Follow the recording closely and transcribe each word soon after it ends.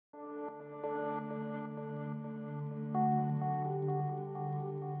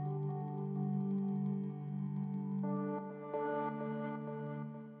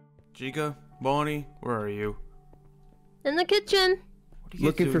Chica, Bonnie, where are you? In the kitchen. What are you guys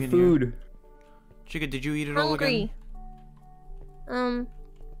Looking for doing in food. here? Chica, did you eat it all again? Hungry.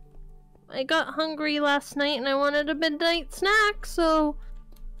 I got hungry last night and I wanted a midnight snack, so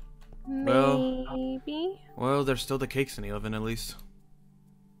maybe. Well, there's still the cakes in the oven at least.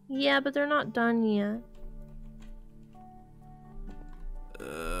 Yeah, but they're not done yet.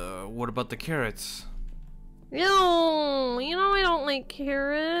 What about the carrots? No, I don't like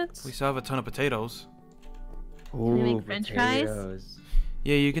carrots. We still have a ton of potatoes. Ooh, Can we make French fries? potatoes.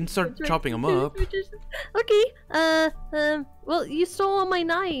 Yeah, you can start chopping them up. Okay. Well, you stole all my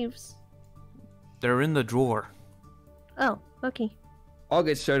knives. They're in the drawer. Oh, okay. I'll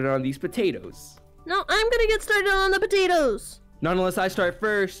get started on these potatoes. No, I'm gonna get started on the potatoes. Not unless I start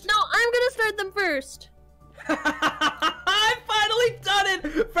first. No, I'm gonna start them first. I finally done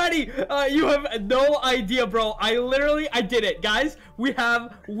it! Freddy, you have no idea, bro. I did it. Guys, we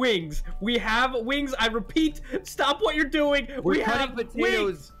have wings. We have wings. I repeat, stop what you're doing. We have potatoes.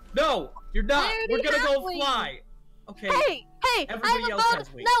 Wings. No, you're not. We're gonna go fly. Okay. Hey, Everybody else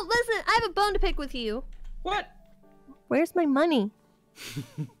has wings. No, listen, I have a bone to pick with you. What? Where's my money?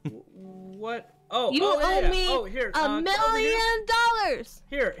 What? Oh, you owe me here, $1 million.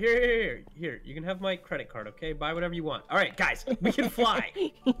 Here. You can have my credit card, okay? Buy whatever you want. All right, guys, we can fly.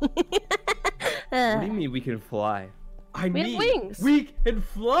 What do you mean we can fly? I mean, wings. We can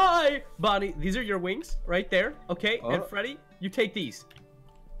fly. Bonnie, these are your wings right there, okay? And Freddy, you take these.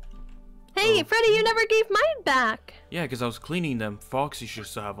 Hey, Freddy, you never gave mine back. Yeah, because I was cleaning them. Foxy should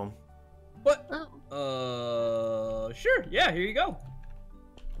still have them. What? Oh. Sure. Yeah, here you go.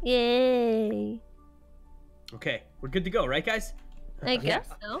 Yay. Okay, we're good to go, right, guys? I guess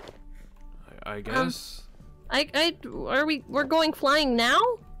so. I guess. We're going flying now?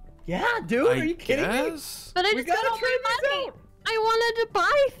 Yeah, dude, are you kidding me? But I just got all my money. I wanted to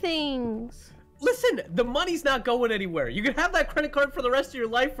buy things. Listen, the money's not going anywhere. You can have that credit card for the rest of your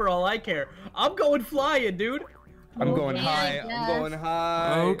life for all I care. I'm going flying, dude. I'm going high. I'm going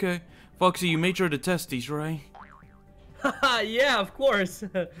high. Oh, okay. Foxy, you made sure to test these, right? Haha, yeah, of course.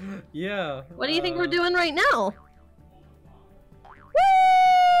 Yeah. What do you think we're doing right now?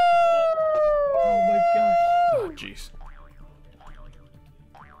 Oh my gosh. Oh, jeez.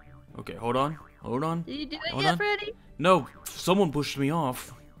 Okay, hold on. Hold on. Did you do it yet, Freddy? No, someone pushed me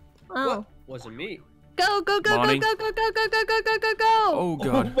off. Oh. What? Wasn't me. Go, go, go, Bonnie. go, go, go, go, go, go, go, go, go. Oh,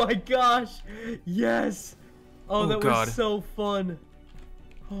 God. Oh my gosh. Yes. Oh, that God. was so fun.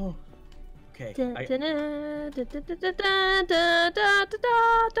 Oh. Okay.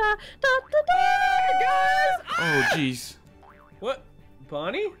 Oh, jeez. What?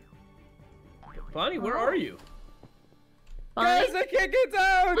 Bonnie? Bonnie, where are you? Bonnie? Guys, I can't get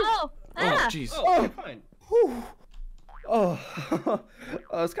down! Oh, Oh, jeez. Oh, okay, fine. Whew. Oh, that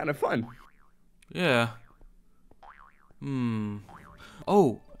was kind of fun. Yeah.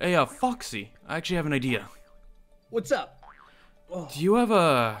 Oh, hey, Foxy. I actually have an idea. What's up? Oh. Do you have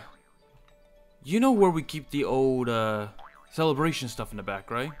a... You know where we keep the old, celebration stuff in the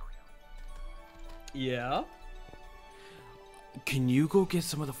back, right? Yeah? Can you go get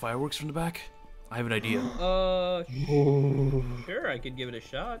some of the fireworks from the back? I have an idea. Sure, I could give it a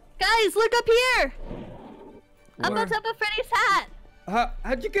shot. guys, look up here. Up on top of Freddy's hat.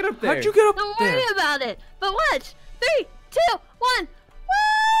 How'd you get up there? How'd you get up Don't there? worry about it. But watch. 3, 2, 1.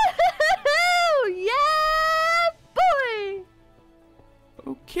 Woo! Yeah, boy.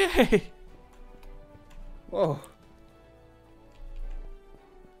 Okay. Whoa.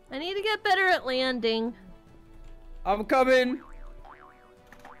 I need to get better at landing. I'm coming.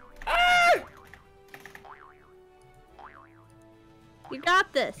 Ah! You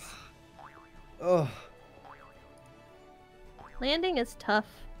got this. Oh, Landing is tough.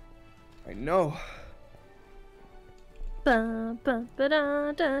 I know. Ba, ba, ba,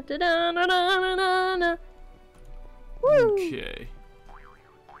 da, da, da, da, da, da, da, da. Woo! Okay.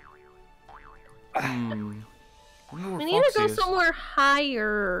 We need to go somewhere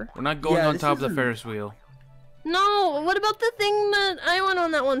higher. We're not going on top of the Ferris wheel. No, what about the thing that I went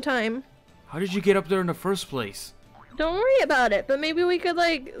on that one time? How did you get up there in the first place? Don't worry about it, but maybe we could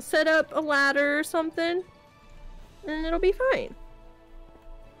like set up a ladder or something and it'll be fine.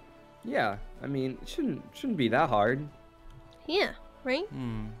 Yeah, I mean, it shouldn't be that hard. Yeah, right?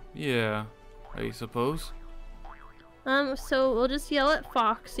 Yeah, I suppose. So we'll just yell at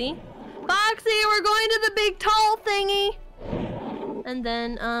Foxy. Foxy, we're going to the big tall thingy! And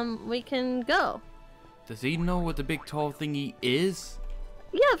then, we can go. Does he know what the big tall thingy is?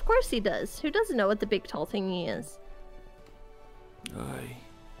 Yeah, of course he does. Who doesn't know what the big tall thingy is?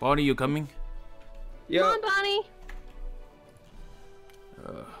 Bonnie, you coming? Yeah. Come on, Bonnie.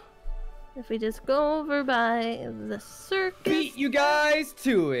 If we just go over by the circus. Beat you guys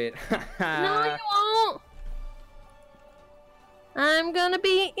to it. No, you won't. I'm gonna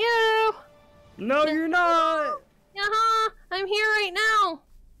beat you. No, you're not. Yaha! I'm here right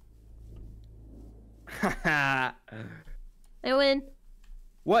now. I win.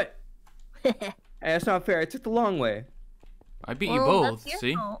 What? Hey, that's not fair. I took the long way. I beat you Well, both, that's your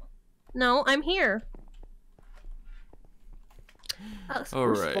see? fault. No, I'm here.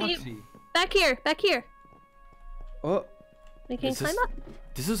 Alright. Foxy. Back here, back here. Oh, We can Is this- climb up.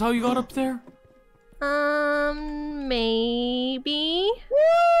 This is how you got up there? Maybe. Woo!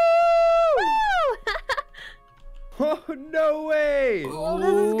 Woo! Oh, no way. Oh, this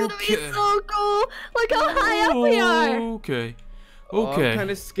is gonna Okay. be so cool. Look how high up we are. Okay. Oh, Okay. I'm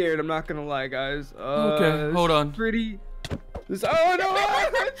kind of scared. I'm not gonna lie, guys. Okay, this hold is on. Pretty. Oh no!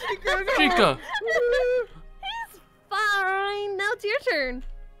 Chica, no! Chica. He's fine. Now it's your turn.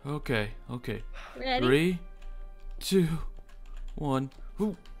 Okay, okay. Ready? 3, 2, 1.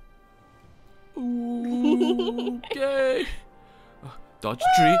 Ooh. Ooh, okay. Dodge the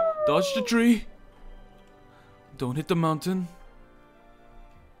tree. Dodge the tree. Don't hit the mountain.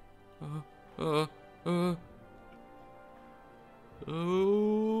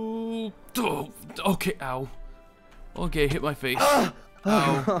 Oh, okay, ow. Okay, hit my face.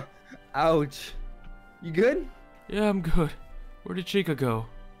 Ow. Ouch. You good? Yeah, I'm good. Where did Chica go?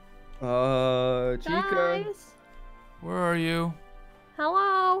 Chica. Guys. Where are you?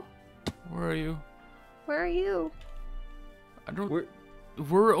 Hello. Where are you? Where are you? I don't. Where,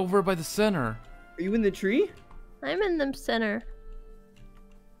 We're over by the center. are you in the tree? I'm in the center.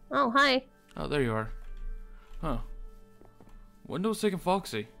 Oh, hi. Oh, there you are. Huh. Window's taking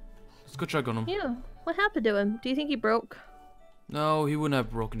Foxy. Let's go check on him. Yeah. What happened to him? Do you think he broke? No, he wouldn't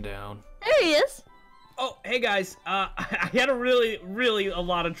have broken down. There he is. Oh, hey guys. I had a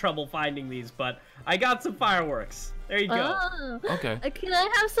lot of trouble finding these, but I got some fireworks. There you go. Oh. Okay. Can I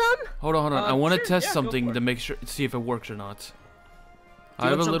have some? Hold on. I want to Sure, test yeah, go something for to it. make sure, see if it works or not. Do I you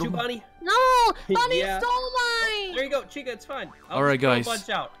have want a some little. too, Bunny? No, Bunny Yeah. stole There mine. you go, Chica. It's fine. I'll All right, just throw guys. A bunch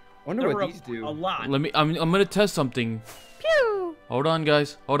out. Wonder There what were these do. A lot. Let me. I'm gonna test something. Pew. Hold on,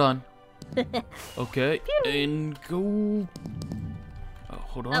 guys. Hold on. Okay. And go. Oh,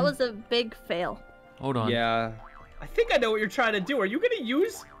 hold on. That was a big fail. Hold on. Yeah. I think I know what you're trying to do. Are you gonna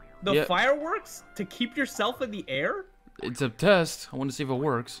use the Yeah. fireworks to keep yourself in the air? It's a test. I want to see if it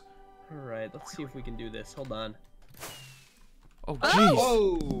works. All right, let's see if we can do this. Hold on. Oh, jeez.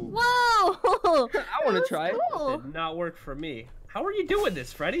 Whoa. Whoa. I want to try it. Cool. Did not work for me. How are you doing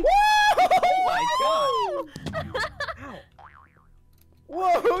this, Freddy? Oh my god. Ow.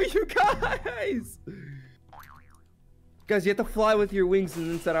 Whoa, you guys! Guys, you have to fly with your wings and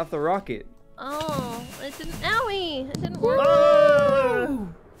then set off the rocket. Oh, it didn't. Owie! It didn't work.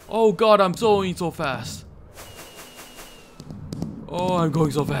 Oh God, I'm going so fast. Oh, I'm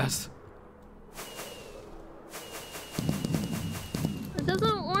going so fast. It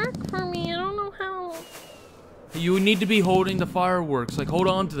doesn't work for me. I don't know how. You need to be holding the fireworks. Like, hold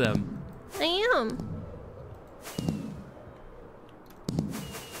on to them. I am.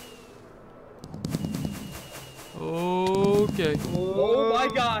 Okay. Oh my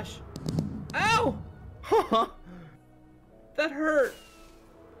gosh. Ow! That hurt.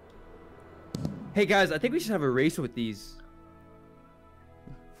 Hey guys, I think we should have a race with these.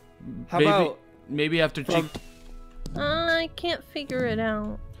 How maybe, about maybe after from- Chica? I can't figure it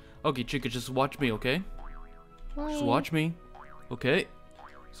out. Okay, Chica, just watch me, okay? Just Hmm. watch me. Okay.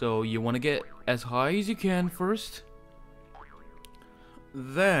 So you want to get as high as you can first.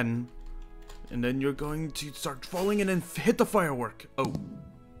 Then, and then you're going to start falling and then hit the firework. Oh,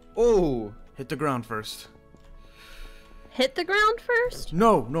 Oh, hit the ground first. Hit the ground first?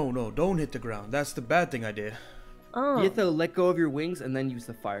 No, don't hit the ground. That's the bad thing I did. Oh. you have to let go of your wings and then use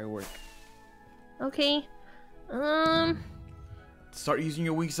the firework. Okay. Start using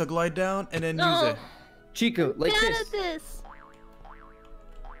your wings to glide down and then use No. it. Chica, like Bad this. at this.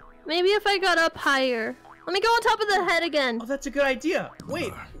 Maybe if I got up higher. Let me go on top of the head again. Oh, that's a good idea.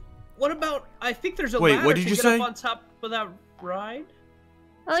 Wait, what about? I think there's a Wait, ladder what did to you get say? up on top of that ride.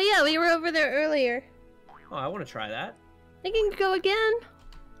 Oh yeah, we were over there earlier. Oh, I want to try that. I can go again.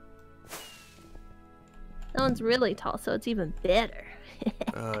 That one's really tall, so it's even better.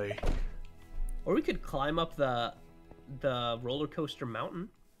 Or we could climb up the roller coaster mountain.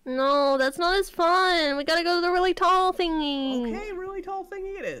 No, that's not as fun. We gotta go to the really tall thingy. Okay, really tall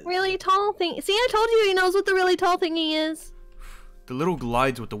thingy it is. Really tall thing. See, I told you he knows what the really tall thingy is. The little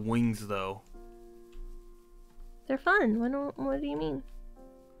glides with the wings, though. They're fun. What do you mean?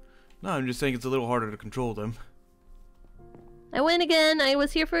 No, I'm just saying it's a little harder to control them. I win again. I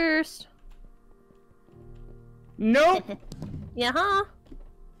was here first. Nope. Yeah, huh?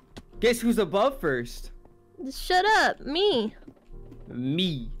 Guess who's above first? Just shut up. Me.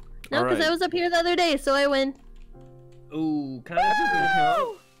 Me. No, because Alright. I was up here the other day, so I win. Ooh, can I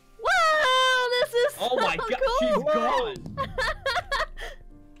Woo! Wow, this is Oh so my god, cool. she's gone.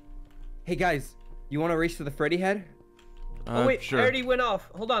 Hey guys, you want to race to the Freddy head? Oh wait, sure. I already went off.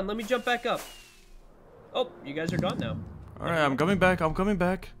 Hold on, let me jump back up. Oh, you guys are gone now. Alright, I'm coming back. I'm coming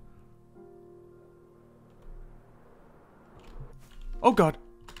back. Oh god.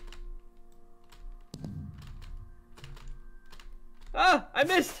 Ah, I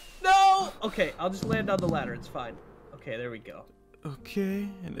missed. No. Okay, I'll just land on the ladder. It's fine. Okay, there we go. Okay,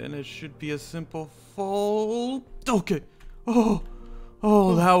 and then it should be a simple fall. Okay. Oh,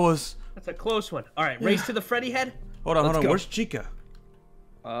 that was. That's a close one. All right, race to the Freddy head. Hold on, Let's hold on. go. Where's Chica?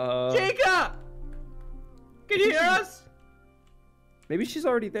 Chica, can you hear us? Maybe she's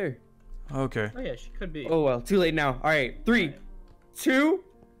already there. Okay. Oh yeah, she could be. Oh well, too late now. All right, 3, 2,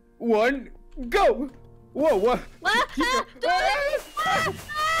 1, go! Whoa, what? What? Do this! Ah!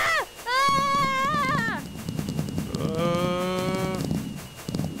 Ah!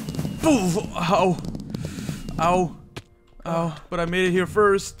 Ow. Ow. Ow. But I made it here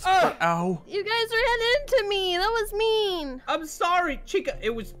first. Ow. You guys ran into me. That was mean. I'm sorry, Chica. It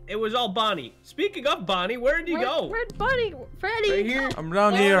was all Bonnie. Speaking of Bonnie, where did you go? Where'd Buddy? Freddy? Right here. I'm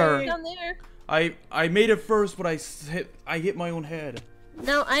down Oh, here. down there. I made it first, but I hit my own head.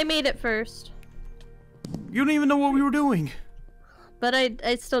 No, I made it first. You don't even know what we were doing. But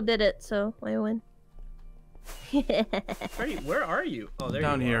I still did it, so I win. Freddy, where are you? Oh, there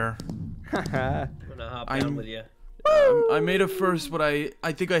Down you here. are. I'm gonna hop down with you. I made it first, but I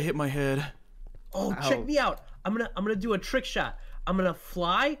think I hit my head. Oh, check me out. I'm gonna do a trick shot. I'm gonna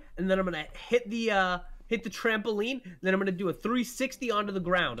fly, and then I'm gonna hit the trampoline. And then I'm gonna do a 360 onto the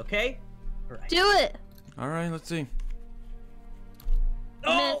ground. Okay? All right. Do it. All right, let's see.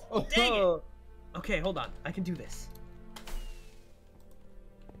 Oh, dang it! Okay, hold on. I can do this.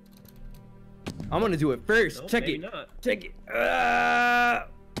 I'm gonna do it first. Nope, Check maybe it. not. Check it.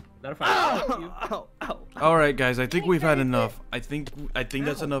 Not if I help you. Ow. All right, guys. I think we've had enough. I think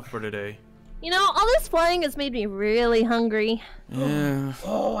that's enough for today. You know, all this flying has made me really hungry. Yeah.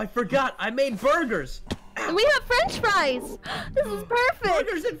 Oh, I forgot. I made burgers. And we have French fries. This is perfect.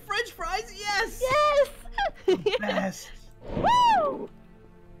 Burgers and French fries. Yes. Yes. Best. Woo!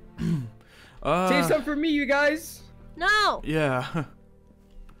 Save some for me, you guys. No. Yeah.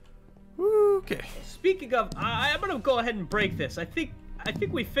 Okay. Speaking of, I'm gonna go ahead and break this. I think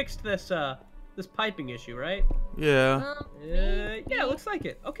we fixed this this piping issue, right? Yeah. Yeah, it looks like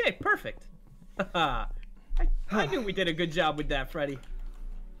it. Okay, perfect. I knew we did a good job with that, Freddy.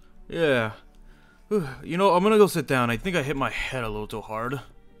 Yeah. You know, I'm gonna go sit down. I think I hit my head a little too hard.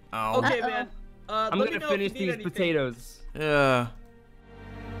 Ow. Okay, man. I'm let me gonna know if you finish need these anything. potatoes. Yeah.